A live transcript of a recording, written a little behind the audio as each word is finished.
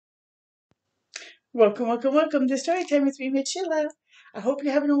Welcome, welcome, welcome to Story Time with me, Miss Sheila. I hope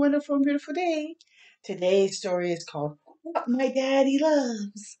you're having a wonderful and beautiful day. Today's story is called What My Daddy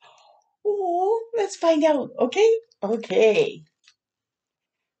Loves. Oh, let's find out, okay? Okay.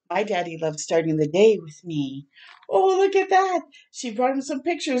 My daddy loves starting the day with me. Oh, look at that. She brought him some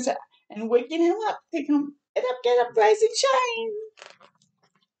pictures and waking him up. Take him, get up, rise and shine.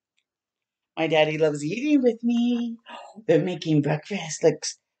 My daddy loves eating with me. They're making breakfast, like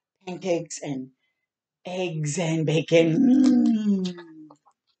pancakes and eggs and bacon.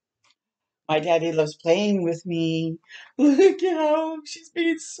 My daddy loves playing with me. Look at how she's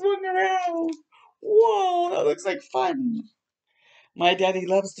being swung around. Whoa, that looks like fun. My daddy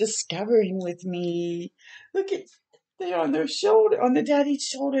loves discovering with me. Look at they're on their shoulder, on the daddy's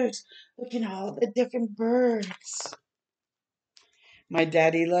shoulders. Look at all the different birds. My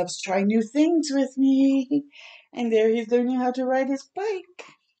daddy loves trying new things with me. And there he's learning how to ride his bike.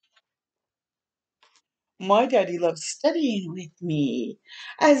 My daddy loves studying with me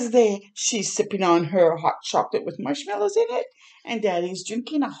as she's sipping on her hot chocolate with marshmallows in it, and daddy's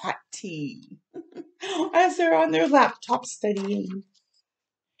drinking a hot tea as they're on their laptop studying.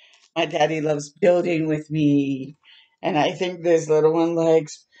 My daddy loves building with me, and I think this little one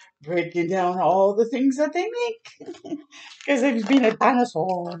likes breaking down all the things that they make because they've been a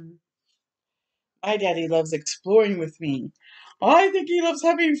dinosaur. My daddy loves exploring with me. I think he loves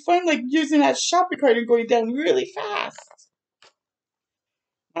having fun, like using that shopping cart and going down really fast.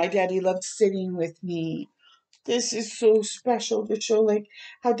 My daddy loves sitting with me. This is so special to show like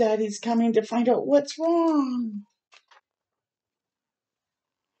how daddy's coming to find out what's wrong.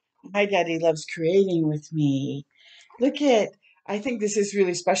 My daddy loves creating with me. Look at, I think this is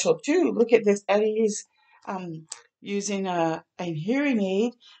really special too. Look at this. Daddy's um, using a hearing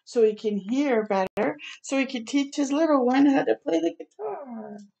aid so he can hear better, so he can teach his little one how to play the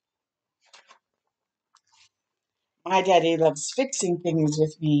guitar. My daddy loves fixing things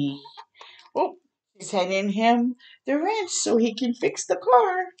with me. Oh, she's handing him the wrench so he can fix the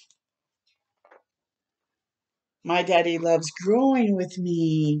car. My daddy loves growing with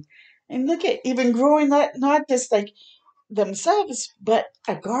me. And look at even growing not just like themselves, but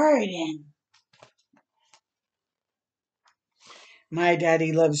a garden. My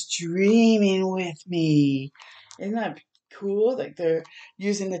daddy loves dreaming with me. Isn't that cool? Like they're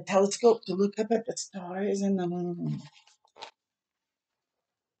using the telescope to look up at the stars and the moon.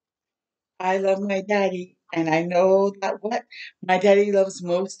 I love my daddy. And I know that what my daddy loves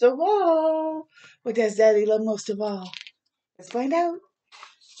most of all. What does daddy love most of all? Let's find out.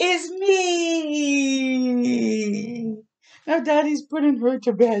 It's me. Now daddy's putting her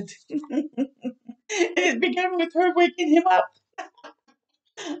to bed. It began with her waking him up.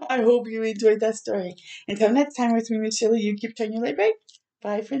 I hope you enjoyed that story. Until next time with me, Miss Shirley, you keep turning your light bright.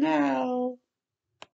 Bye for now.